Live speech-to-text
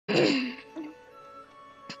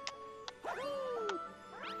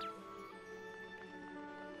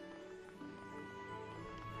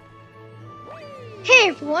Hey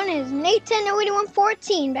everyone, it's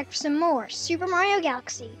Nate108114 back for some more Super Mario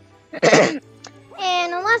Galaxy. And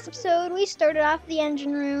in the last episode, we started off the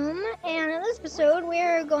engine room, and in this episode,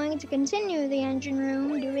 we're going to continue the engine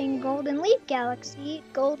room doing Gold Leaf Galaxy,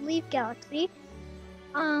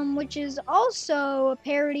 which is also a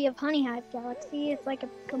parody of Honey Hive Galaxy. It's like a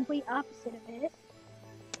complete opposite of it.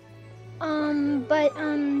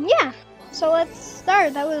 Yeah. So let's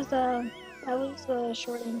start. That was a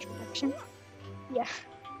short introduction. Yeah.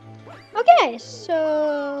 Okay, so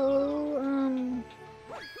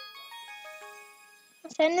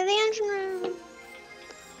let's head into the engine room.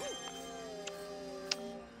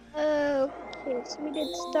 Okay, so we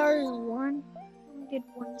did star 1. We did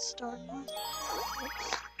 1 star.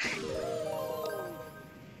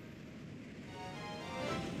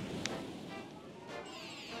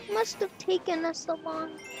 Must have taken us a long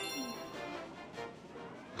time.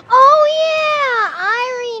 Oh yeah, I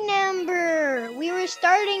remember. We were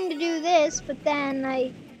starting to do this, but then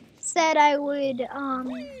I said I would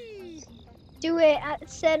do it. I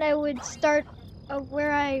said I would start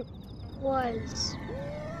where I was.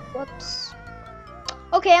 Whoops.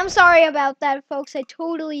 Okay, I'm sorry about that, folks. I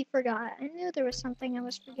totally forgot. I knew there was something I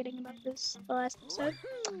was forgetting about the last episode.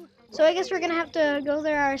 So I guess we're gonna have to go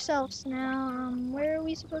there ourselves now. Where are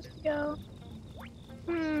we supposed to go?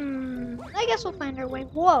 I guess we'll find our way.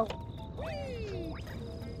 Whoa.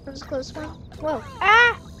 That was a close one. Whoa.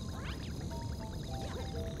 Ah!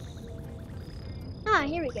 Ah,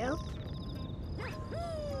 here we go.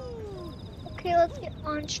 Okay, let's get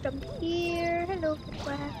launched up here. Hello,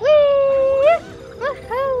 flag. Whee!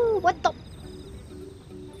 Woohoo! What the?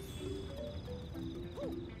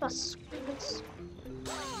 The squirrels.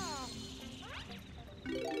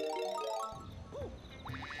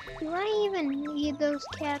 Do I even need those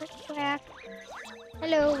cataquack?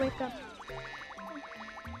 Hello, wake up.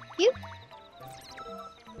 You?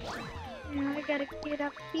 Now I gotta get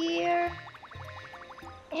up here.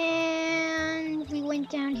 And we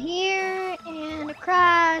went down here and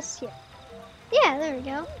across here. Yeah, there we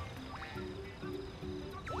go.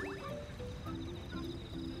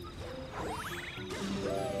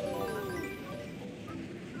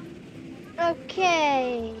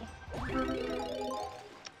 Okay.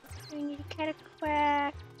 We need a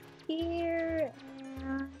cataquack here.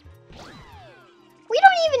 And we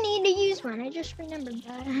don't even need to use one. I just remembered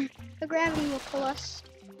that. The gravity will pull us.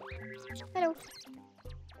 Hello.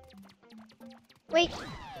 Wait.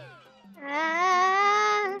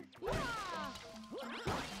 Ah.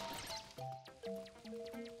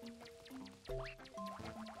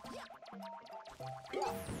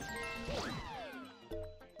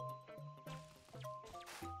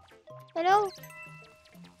 Hello.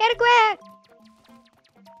 Cataquack.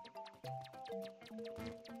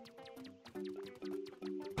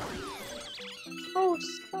 Oh,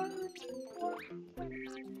 sorry.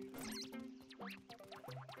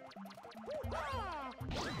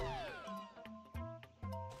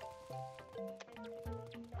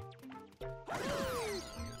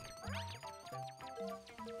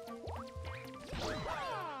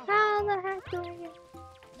 How the heck do I get?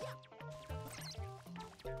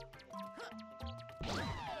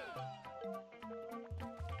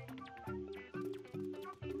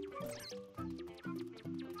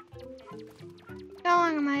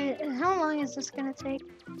 How long is this gonna take?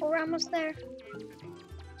 Oh, we're almost there.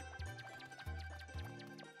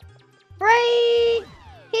 Right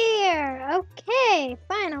here. Okay,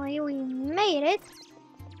 finally we made it.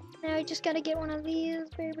 Now we just gotta get one of these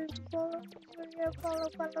babies.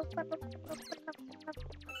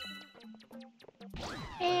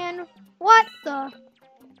 And what the?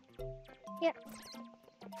 Yeah.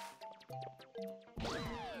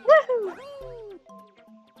 Woohoo!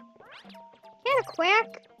 Cataquack.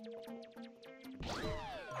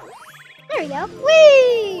 There we go.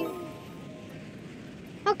 Whee!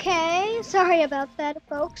 Okay, sorry about that,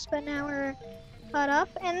 folks, but now we're caught up.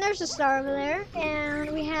 And there's a star over there,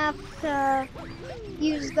 and we have to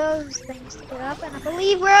use those things to get up. And I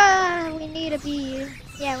believe we need a bee.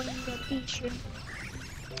 Yeah, we need a bee shroom.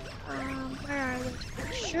 Where are the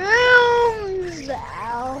shrooms?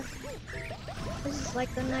 Ow. This is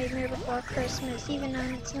like the Nightmare Before Christmas, even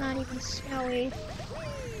though it's not even snowy.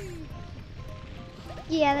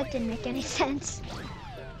 Yeah, that didn't make any sense.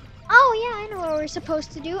 Oh yeah, I know what we're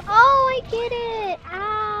supposed to do. Oh, I get it!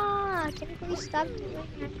 Ah! Can you please stop doing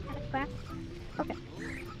that, cataquack? Okay.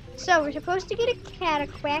 So, we're supposed to get a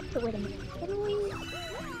cataquack, but wait a minute. Can we?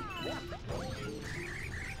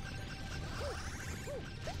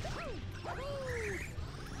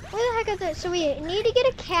 Where the heck is that? So we need to get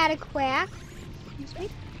a cataquack. Excuse me.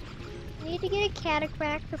 need to get a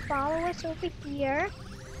Cataquack to follow us over here.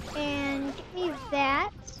 And give me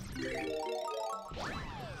that.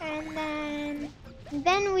 And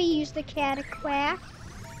then we use the Cataquack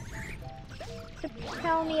to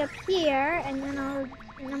propel me up here, and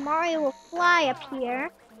then Mario will fly up here.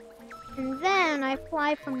 And then I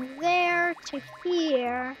fly from there to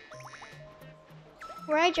here,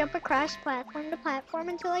 where I jump across platform to platform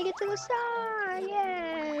until I get to the star.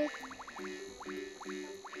 Yay!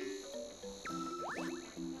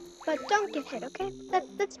 But don't get hit, okay?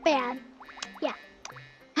 That's bad. Yeah.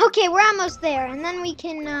 Okay, we're almost there, and then we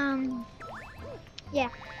can yeah,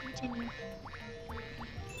 continue.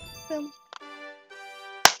 Boom.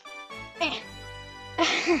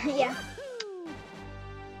 Yeah.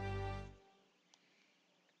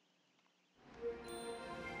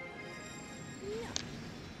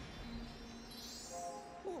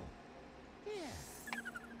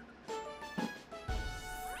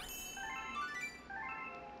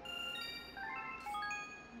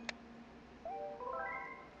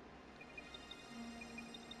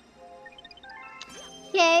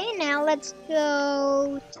 Okay, now let's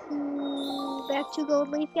go back to Gold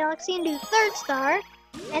Leaf Galaxy and do the third star.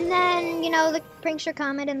 And then, you know, the Prankster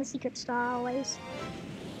Comet and the secret star always.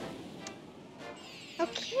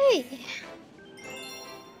 Okay.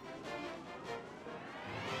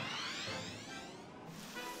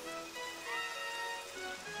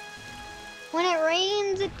 When it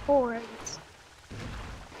rains, it pours.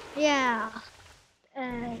 Yeah.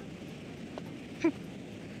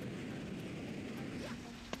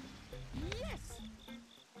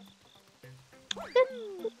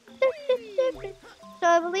 So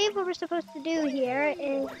I believe what we're supposed to do here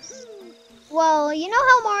is, well, you know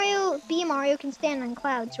how Mario can stand on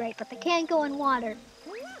clouds, right? But they can't go in water.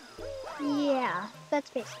 Yeah, that's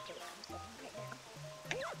basically what I'm saying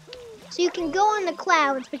right now. So you can go on the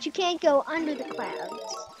clouds, but you can't go under the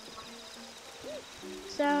clouds.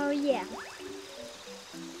 So yeah.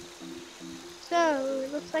 So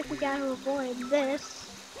it looks like we gotta avoid this.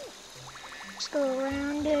 Just go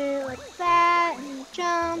around it like that, and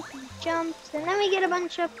jump, and then we get a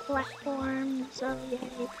bunch of platforms. So yeah,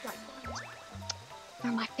 platforms.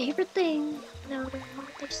 They're my favorite thing. No, they're not.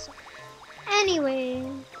 They suck. Anyways,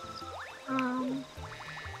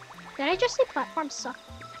 did I just say platforms suck?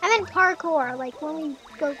 I meant parkour, like when we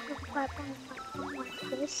go through the platform like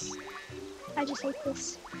this. I just hate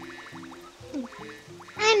this.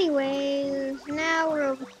 Anyways, now we're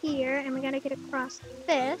over here, and we gotta get across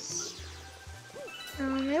this.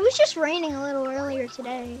 It was just raining a little earlier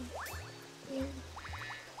today. Yeah.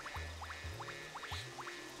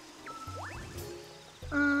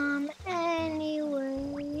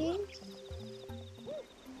 Anyways,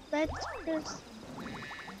 let's just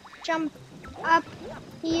jump up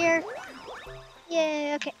here.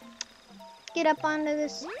 Yeah, okay. Get up onto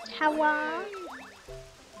this tower.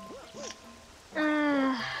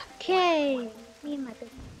 Okay. Me and my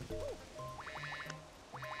baby.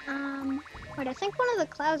 Wait, I think one of the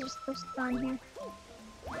clouds is supposed to be on here.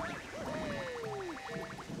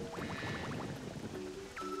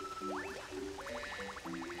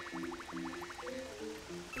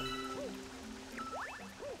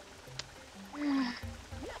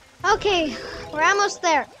 Okay, we're almost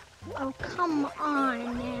there. Oh, come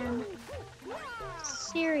on, man.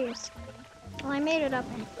 Seriously. Well, I made it up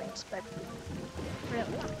anyways, but really.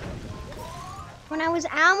 When I was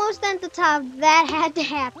almost at the top, that had to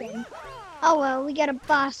happen. Oh well, we got a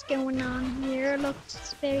boss going on here. It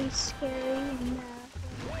looks very scary.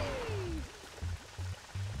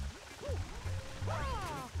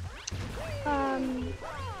 And,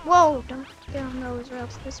 whoa, don't get on those or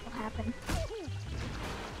else this will happen.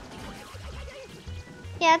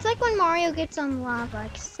 Yeah, it's like when Mario gets on lava,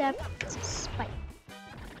 except it's a spike.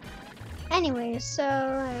 Anyways,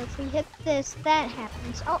 so if we hit this, that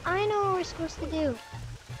happens. Oh, I know what we're supposed to do.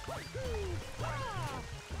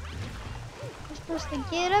 We're supposed to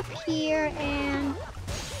get up here and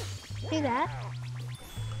do that.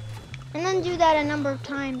 And then do that a number of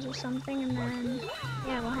times or something, and then,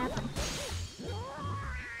 yeah, it will happen.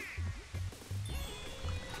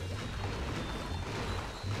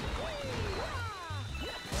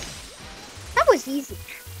 That was easy.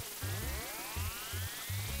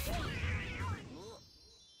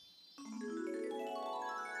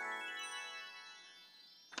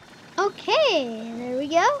 Okay, there we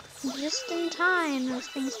go. Just in time, those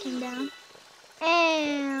things came down.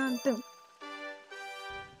 And boom.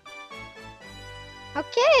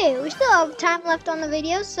 Okay, we still have time left on the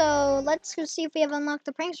video, so let's go see if we have unlocked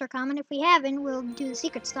the Prankster common. If we haven't, we'll do the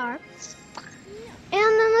Secret Star.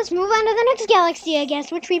 And then let's move on to the next galaxy, I guess,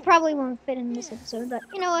 which we probably won't fit in this episode, but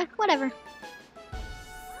you know what, whatever.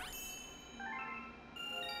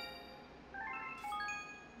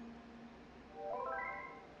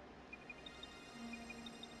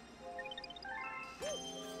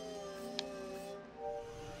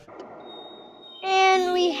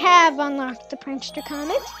 And we have unlocked the Prankster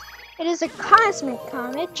Comet. It is a cosmic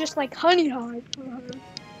comet, just like Honey Hive.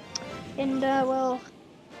 And, we'll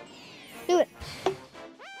do it.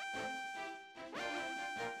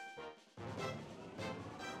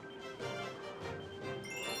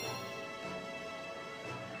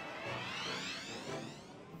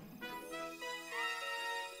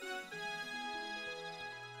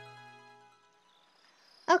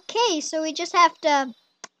 Okay, so we just have to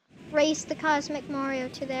race the Cosmic Mario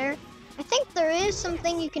to there. I think there is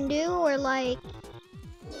something you can do where, like,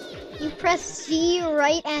 you press C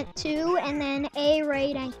right at 2 and then A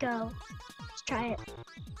right at go. Let's try it.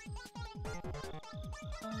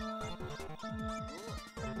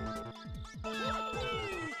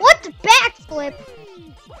 What the backflip?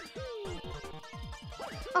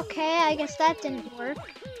 Okay, I guess that didn't work.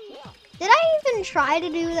 Did I even try to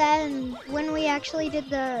do that when we actually did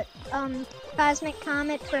the Cosmic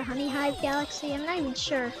Comet for Honey Hive Galaxy? I'm not even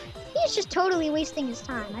sure. He's just totally wasting his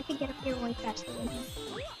time. I could get up here way faster than him.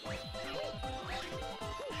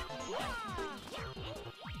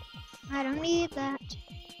 I don't need that.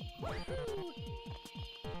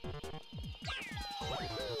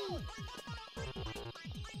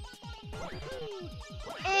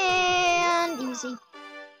 And easy.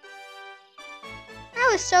 That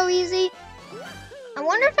was so easy. I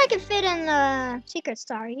wonder if I could fit in the Secret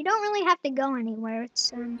Star. You don't really have to go anywhere.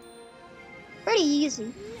 It's pretty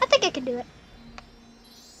easy. I think I could do it.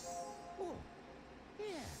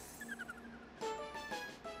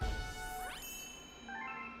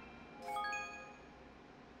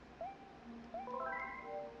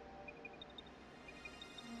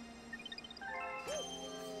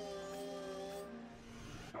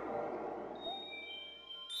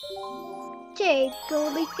 Okay,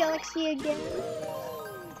 Gold Leaf Galaxy again.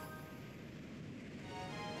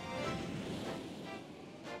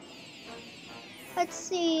 Let's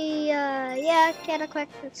see, yeah,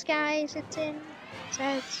 Cataclysm the Skies, it's in.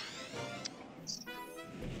 Says.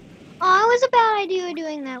 Oh, it was a bad idea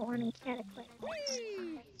doing that one in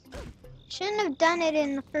Cataclysm. Shouldn't have done it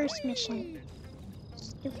in the first mission.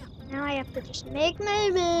 Stupid. Now I have to just make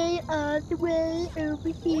my way all the way over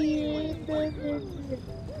here.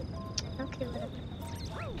 Okay, whatever.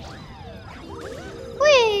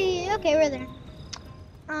 Whee! Okay, we're there.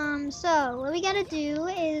 So what we gotta do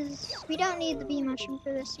is we don't need the bee mushroom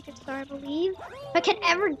for the Secret Star, I believe. If I can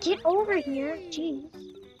ever get over here, jeez.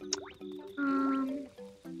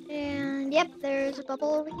 And yep, there's a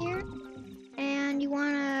bubble over here, and you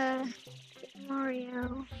wanna get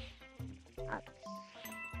Mario up.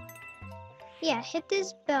 Yeah, hit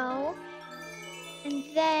this bell, and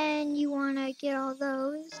then you wanna get all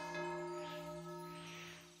those.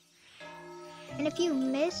 And if you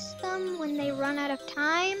miss them when they run out of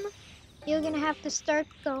time, you're gonna have to start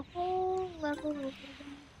the whole level over again.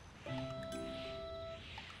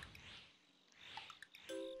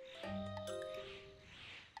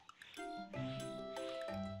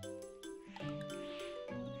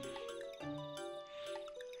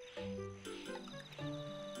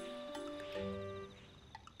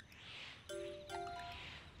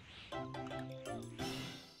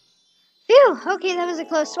 Phew, okay, that was a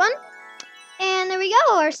close one. And there we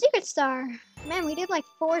go, our Secret Star. Man, we did like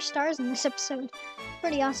 4 stars in this episode.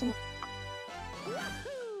 Pretty awesome.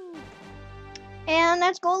 And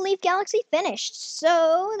that's Gold Leaf Galaxy finished.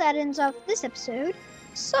 So that ends off this episode.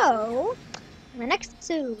 So, in the next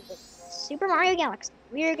episode, Super Mario Galaxy,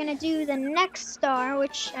 we are gonna do the next star,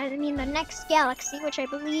 the next galaxy, which I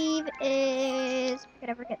believe is, if I could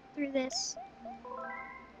ever get through this.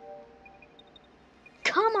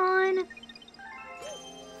 Come on!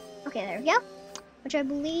 Okay, there we go. Which I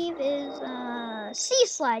believe is Sea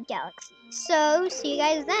Slide Galaxy. So, see you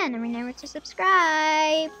guys then, and remember to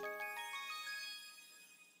subscribe.